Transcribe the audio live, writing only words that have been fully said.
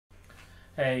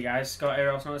Hey guys, Scott here,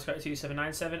 also known as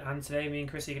Scott2797, and today me and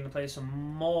Chrissy are going to play some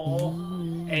more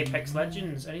Apex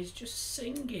Legends, and he's just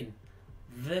singing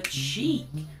the cheek.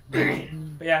 But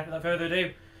yeah, without further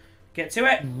ado, get to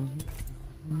it. At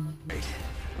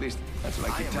least that's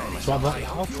what I keep telling So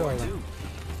myself. I'll try them.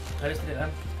 I just did it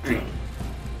then.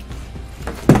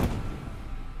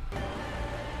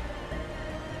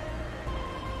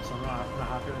 So I'm not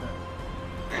happy with it.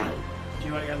 Do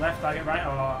you want to get left, I'll get right, or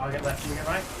I'll get left, you get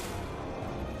right?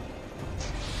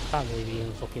 Can't believe you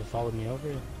even fucking followed me over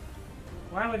here.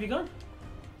 Why, where have you gone?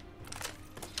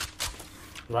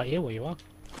 Right here where you are.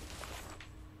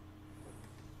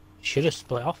 Should have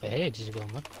split off at ages ago,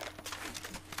 man.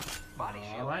 Oh,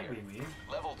 I like you, Ian.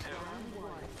 Level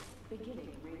 2.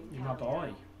 You're my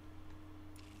boy.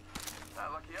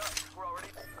 Lucky us. We're already.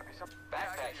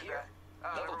 Backpack here.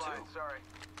 Level Never mind. 2. Sorry.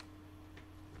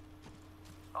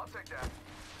 I'll take that.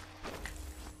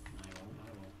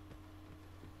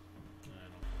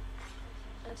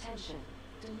 Attention,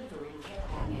 delivering care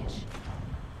package.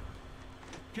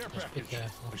 Care Just be package.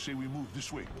 careful. I say we move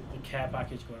this way. The care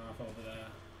package going off over there.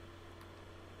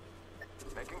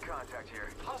 Making contact here.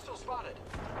 Hostile spotted.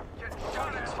 Get shot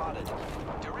Target at. spotted.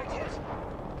 Direct hit.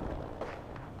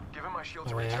 Give him my shield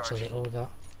to Oh, I recharge. actually did all that.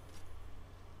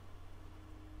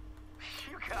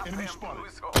 You got Enemy spotted.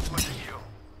 bamboozled. Look at you.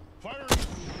 Fire!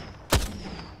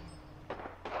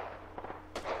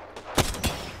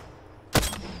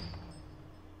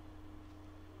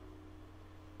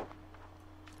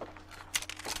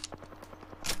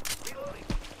 Reloading.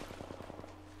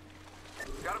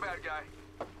 Got a bad guy.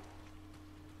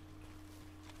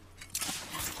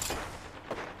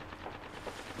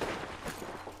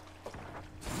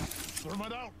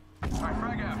 Thermite out! Alright,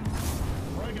 frag out.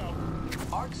 Frag out!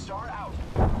 Arc star out.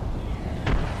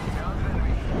 Down an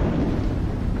enemy.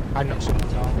 I knocked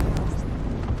someone down.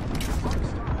 Arc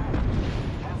star out.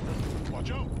 Half the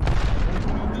Watch out!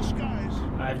 One in disguise.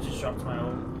 I've just dropped my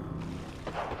own.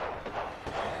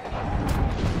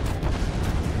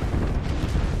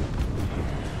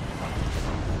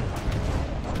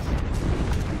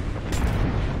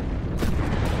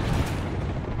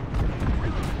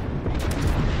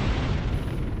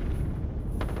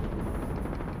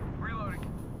 Reloading.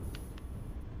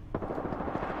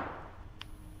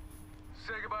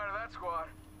 Say goodbye to that squad.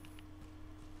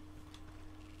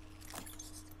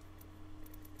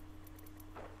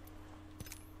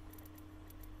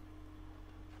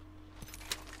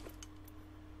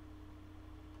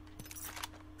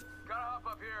 Gotta hop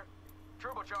up here.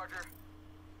 Turbocharger.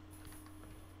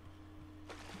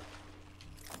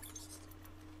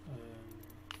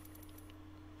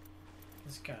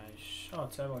 This guy's... Oh,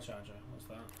 turbocharger. What's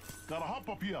that? Gotta hop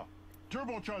up here.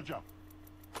 Turbocharger.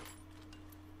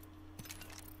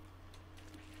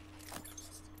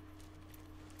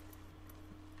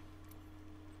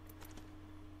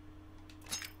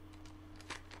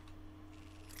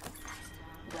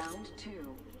 Round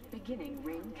 2, beginning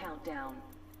ring countdown.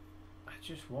 I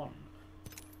just want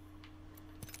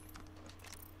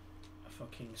a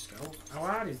fucking scope. How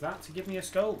hard is that to give me a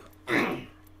scope?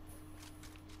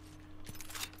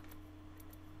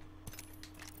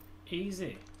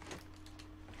 Easy.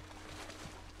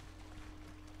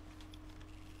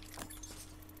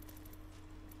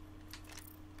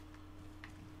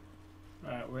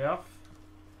 Right, we off.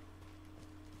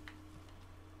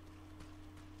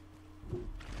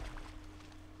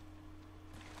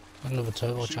 Another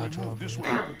Say we turbocharger move over this here.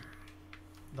 way.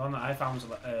 The one that I found was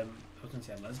I was going to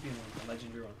say a lesbian one, a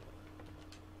legendary one.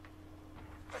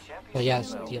 Well, yeah,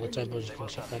 it's the other turbos you can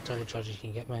check. That turbocharger you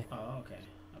can get, mate. Oh, okay.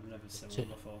 I've never seen Two. one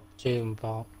before. 2 and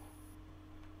about.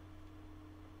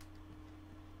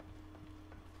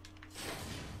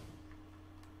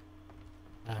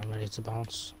 I'm ready to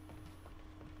bounce.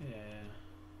 Yeah.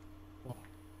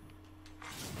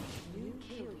 New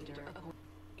kill leader appointed.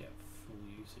 Get full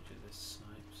usage of this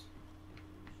snipes.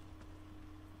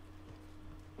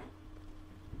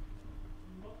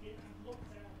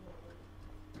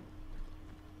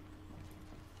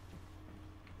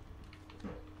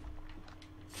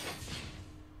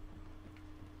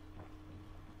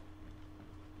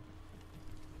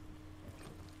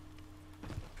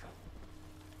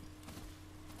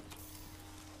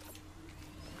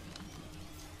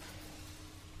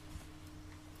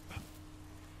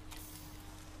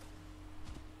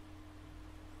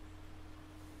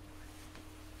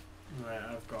 Right,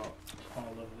 I've got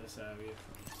all of this area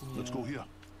from here Let's go here.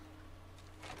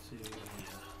 to here.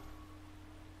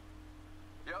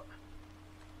 Yep.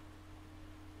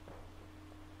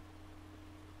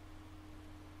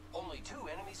 Only 2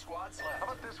 enemy squads left. How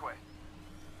about this way?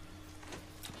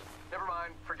 Never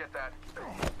mind. Forget that.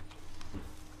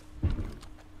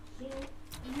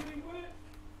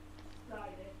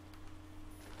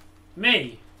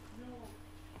 Me?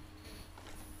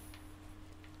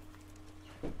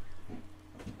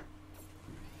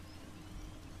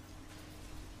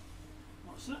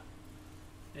 What's that?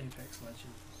 Apex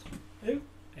Legends. Who?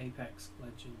 Apex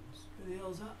Legends. Who the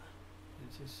hell's that?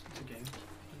 It's a game.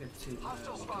 I get to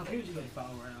Hostile what spotted. computer game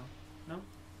battle royale. No?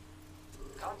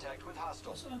 Contact with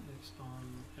hostiles. It's on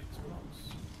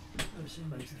Xbox, Never seen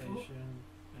this before.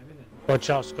 PlayStation, everything. Watch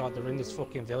out, Scott, they're in this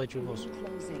fucking village with us.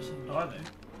 Closing. Oh, are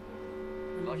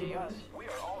they? Lucky us. We are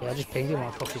all Yeah, I just pinged him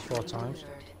like fucking 4 times.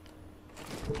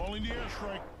 Calling the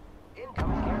airstrike.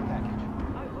 incoming care package.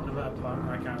 I love I'm at a point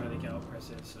where I can't really get up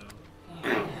Chrissy, so.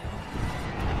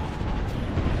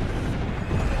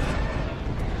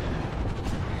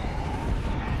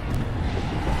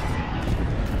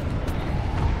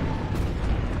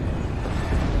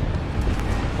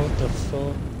 What the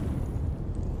fuck?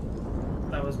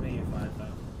 That was me who fired that.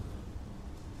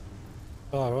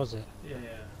 Oh, was it? Yeah, yeah.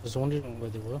 I was wondering where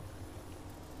they were.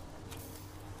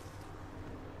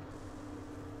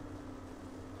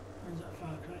 When's that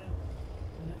Far Cry out?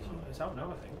 The next one? It's out now,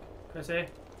 I think. Chrissy?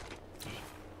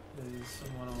 There's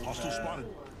someone over Hostile there. spotted.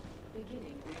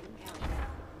 Beginning ring countdown.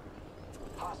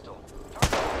 hostile.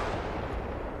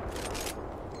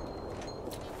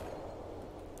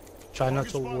 Try not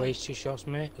Target to spotted. waste your shots,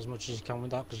 mate, as much as you can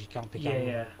with that, because you can't pick Yeah,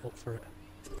 anyone yeah. up for it.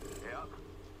 Yep.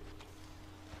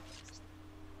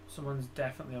 Someone's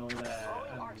definitely over there.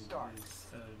 Throwing And arc star. there's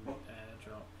an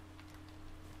airdrop.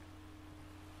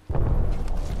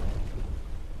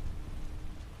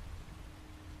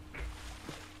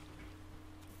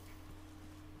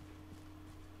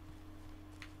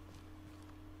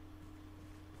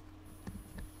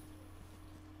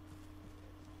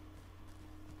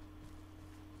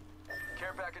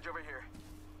 Care package over here.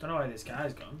 Don't know where this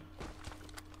guy's gone.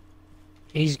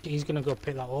 He's gonna go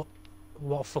pick that up.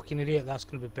 What a fucking idiot, that's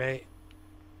gonna be bait.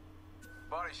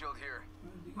 Body shield here.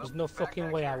 There's no fucking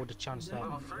Backpack way I here. would have chanced that.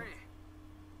 Level 3.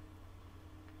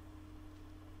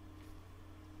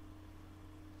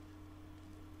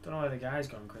 Don't know where the guy's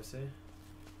gone, Chrissy. Has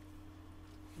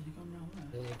he gone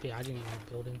round there? They'll be hiding in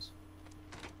the buildings.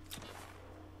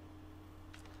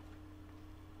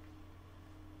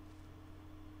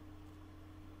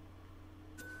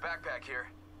 Backpack here.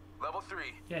 Level 3.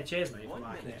 Yeah, cheers, mate, for 1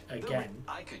 marking minute. it again.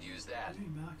 I could use that. Who's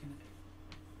been marking it?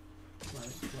 Like,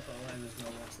 and there's no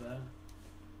one's there.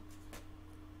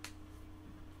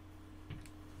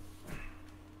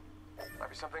 Might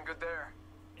be something good there.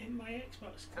 In my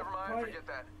Xbox. Never mind, Quiet. forget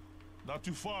that. Not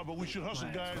too far, but we should hustle,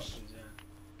 My guys. Xbox is,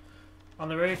 on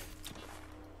the roof.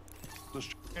 The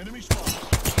enemy spotted.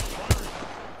 Fire.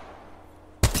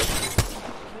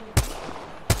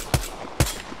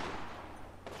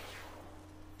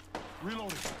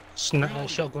 Reloading.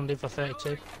 Shotgun in for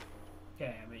 32.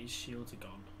 Yeah, but his shields are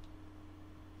gone.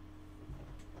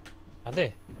 Are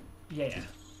they? Yeah, yeah.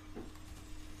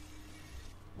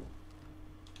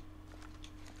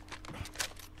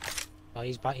 Oh,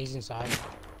 he's back, he's inside.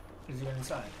 Is he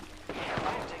inside? I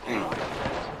am taking fire.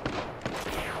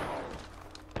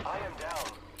 I am down.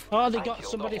 Oh, they I got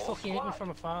killed somebody the whole fucking hit me squad. from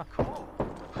afar. Cool.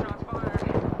 Shots fired.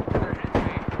 They're hitting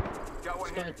me. Got one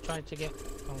here. Started trying to get.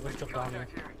 I'm going to drop down here.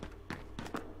 Contact here.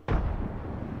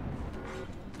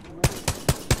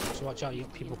 So watch out, you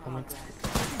people coming.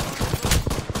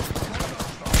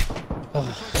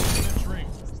 Next ring.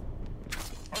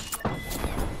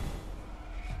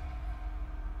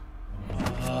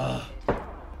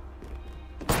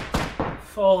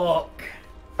 Fuck.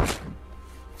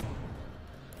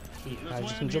 Right,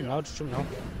 just jump now, just jump now.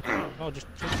 No, just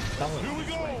jump that way. Here we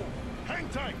go. Hang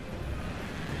tight.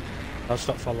 I'll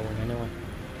stop following anyway.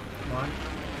 Come on.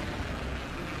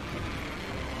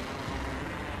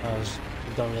 I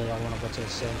don't really want to go to the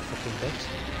same fucking bits.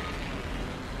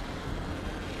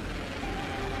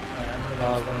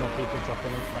 Alright, One more people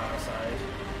dropping in. far side.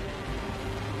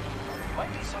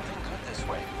 Might be something good this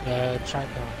way. Try.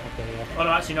 Oh, okay, yeah. Oh no,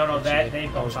 actually no, they've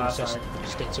I gone was far gonna say side.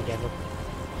 stick together.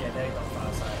 Yeah, they've gone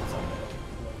far side. It's a bit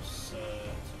closer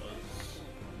to us.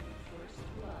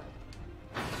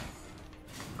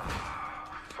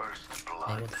 First Hey,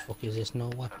 blood. what the fuck is this? No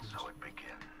weapons. That's how it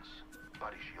begins.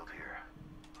 Body shield here.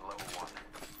 Level 1.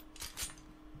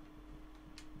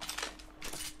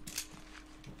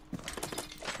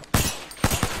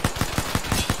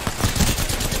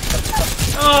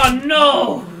 Oh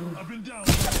no! I've been down.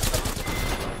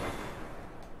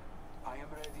 I am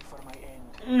ready for my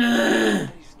end.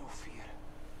 There is no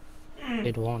fear.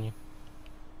 Did warn you.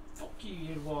 Fuck you,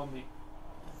 you'd warn me.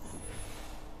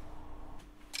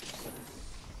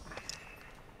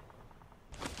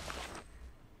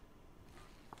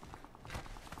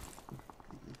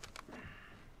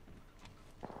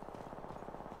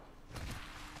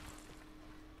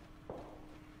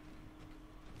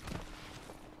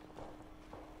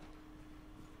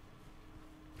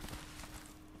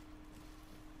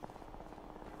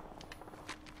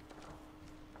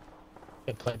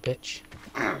 Get played, bitch.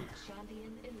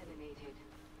 Champion eliminated.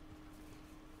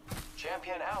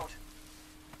 Champion out.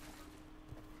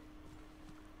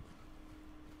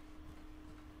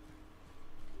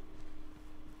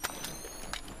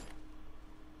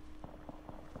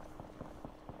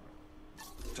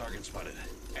 Target spotted.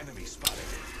 Enemy spotted.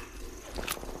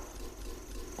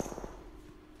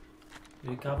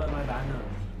 You cover my banner.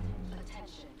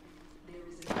 Attention. There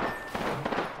is a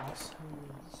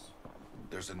Assholes.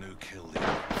 There's a new kill leader.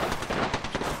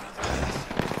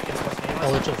 Guess what's name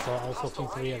All was? legit for all fucking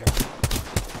three of them.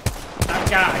 That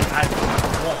guy had.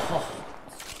 Whoa.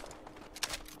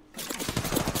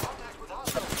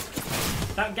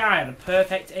 That guy had a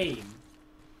perfect aim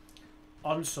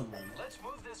on someone Let's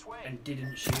move this way. and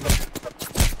didn't shoot.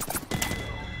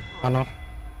 I know.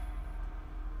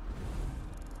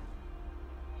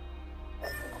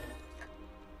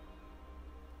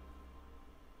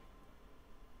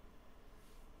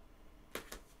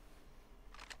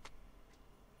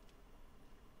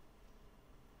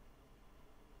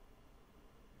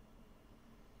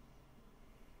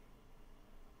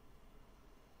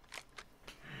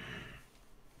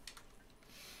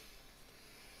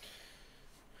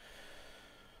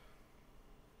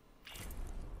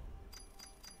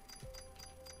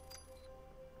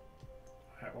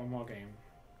 Alright, one more game.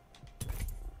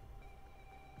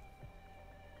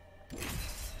 I'm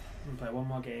gonna play one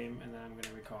more game and then I'm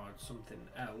gonna record something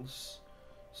else.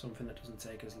 Something that doesn't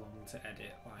take as long to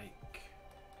edit, like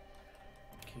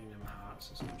Kingdom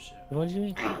Hearts or some shit. What do you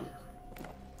mean?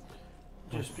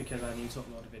 Just because I need to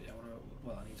upload a video.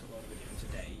 I need to upload a video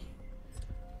today,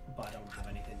 but I don't have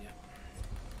anything yet.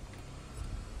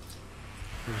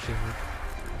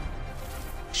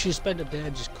 She spent a day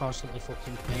just constantly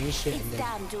fucking playing shit and It's then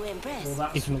time to impress. Well, you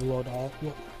that's can upload all.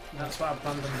 Look, that's what I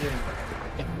planned on doing.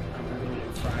 But I'm gonna do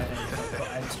it Friday. But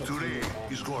I had stuff to do Today tomorrow.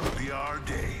 is going to be our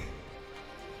day.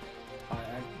 I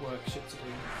had work shit to do.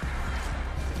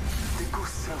 The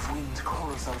gusts of wind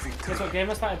calls our victory. Guess what game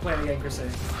I started playing again, Chrissy?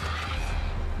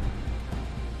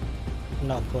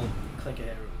 not good. Clicker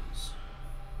Heroes.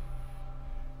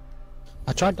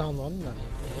 I tried downloading that.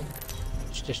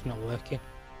 It's just not working.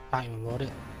 Can't even load it.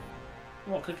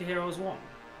 What, Clicker Heroes 1?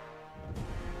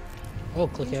 Oh,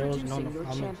 Click Arrows. No, Introducing your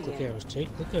I'm on Click champion. Arrows 2.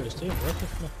 Click Arrows 2 working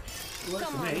for me. It worked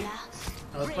Come for on me. now.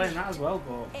 I was playing that as well,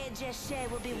 but... AJ Shea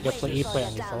will be You waiting play, you for play you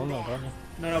on your down phone though, there.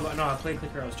 don't you? No, I played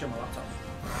Clicker Heroes 2 on my laptop.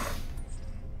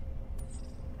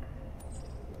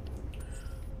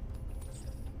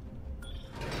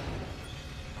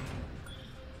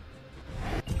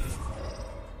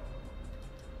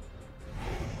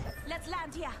 Let's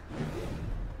land here.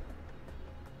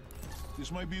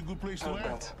 This might be a good place to How'd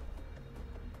land. that?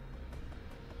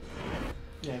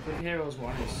 Yeah, Clicker Heroes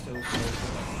 1 is still so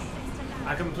good.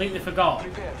 I completely forgot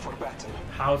Prepare for battle.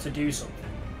 how to do something.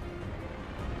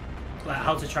 Like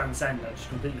how to transcend, I just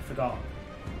completely forgot.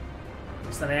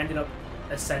 So then I ended up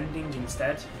ascending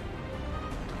instead.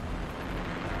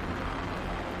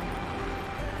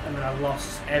 And then I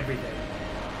lost everything.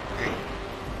 I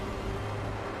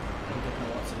didn't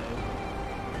know what to do.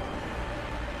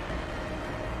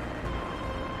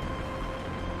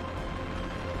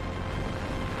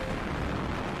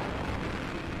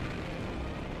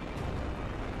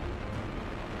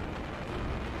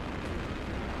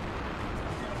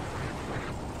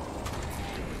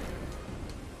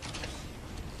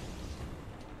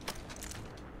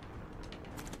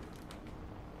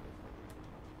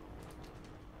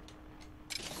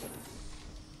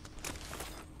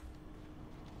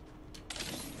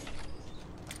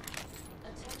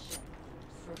 attention.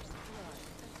 First blood.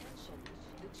 Attention.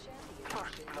 The champion has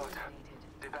First been blood.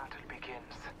 eliminated. The battle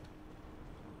begins.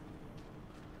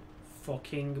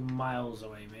 Fucking miles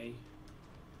away, me.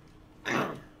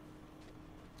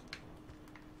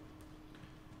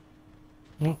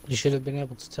 You should have been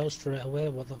able to tell straight away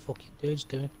what the fucking dude's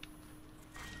doing.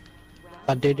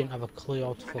 That dude didn't have a clue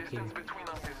how to The fucking distance between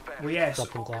us is vast. Well, yes.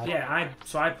 drop and glide. Yeah,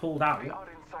 so I pulled out, We are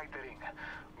inside the ring.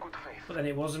 Good faith. but then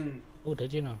it wasn't. Oh,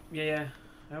 did you know? Yeah.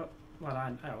 Well,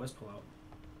 I always pull out.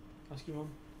 Ask your mum.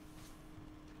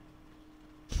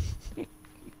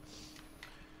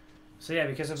 So yeah,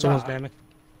 because of Someone's that. near me.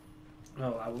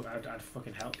 Well, I'd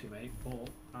fucking help you, mate, but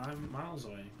I'm miles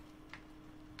away.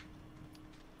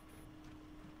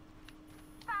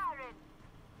 Firing.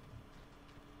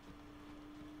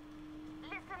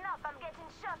 Listen up, I'm getting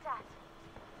shot at.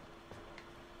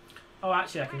 Oh,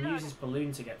 actually, I can use this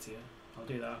balloon to get to you. I'll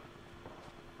do that.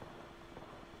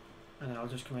 And then I'll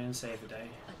just come in and save the day.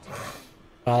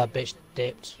 Oh, that bitch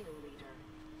dipped. Kill leader.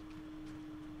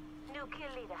 New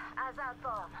kill leader, as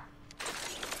outbound.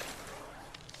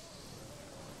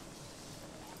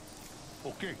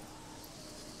 Okay.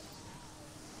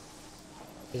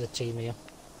 There's a team here.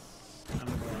 I'm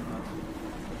going up.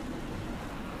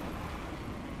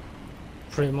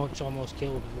 Pretty much almost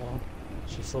killed one.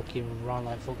 She fucking ran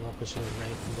like fuck up because she was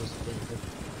raped and was a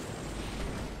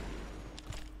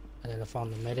And then I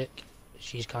found the medic.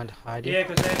 She's kind of hiding. Yeah,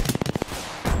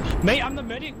 because Mate, I'm the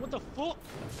medic. What the fuck?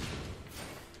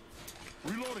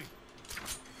 Reloading.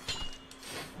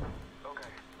 Okay.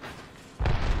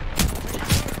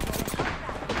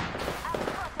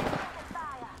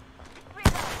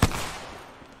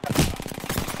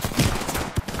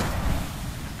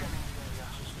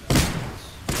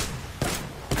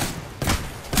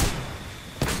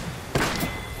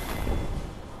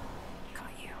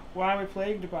 why are we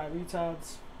plagued by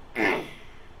retards? That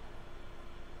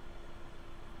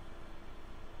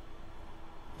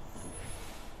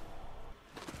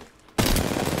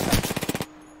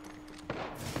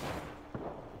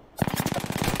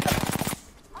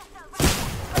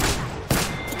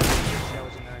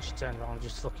was in there. She turned around and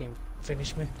just fucking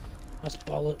finished me. That's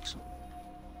bollocks.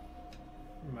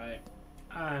 Right.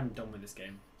 I'm done with this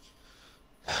game.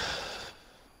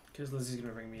 Because Lizzie's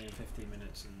going to ring me in 15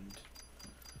 minutes and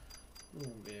we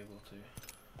won't be able to.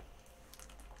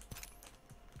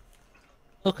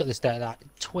 Look at this day, that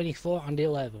 24 and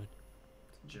 11.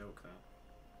 It's a joke, that.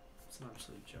 It's an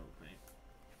absolute joke, mate.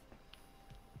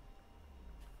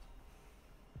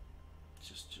 It's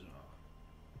just,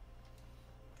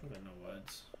 I've got no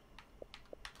words.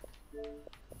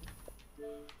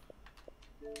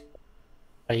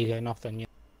 Are you getting off then? Yeah.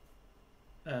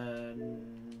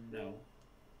 No.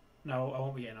 No, I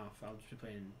won't be getting off. I'll just be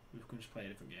playing. We can just play a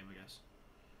different game, I guess.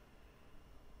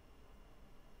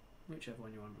 Whichever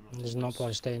one you want. There's no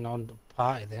point staying on the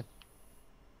party then.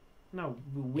 No,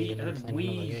 we You're gonna play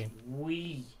another game.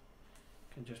 we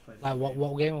can just play. Like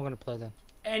what game we're gonna play then?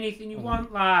 Anything you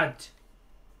want, lad.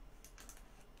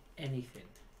 Anything.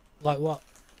 Like what?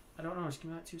 I don't know. Just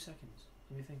give me like 2 seconds.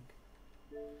 Let me think.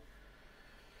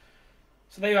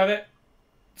 So there you have it.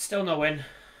 Still no win.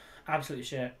 Absolutely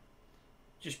shit.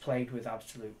 Just played with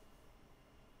absolute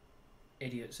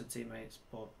idiots of teammates,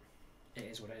 but it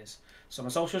is what it is. So my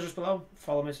socials just below.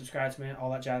 Follow me, subscribe to me,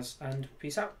 all that jazz, and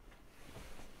peace out.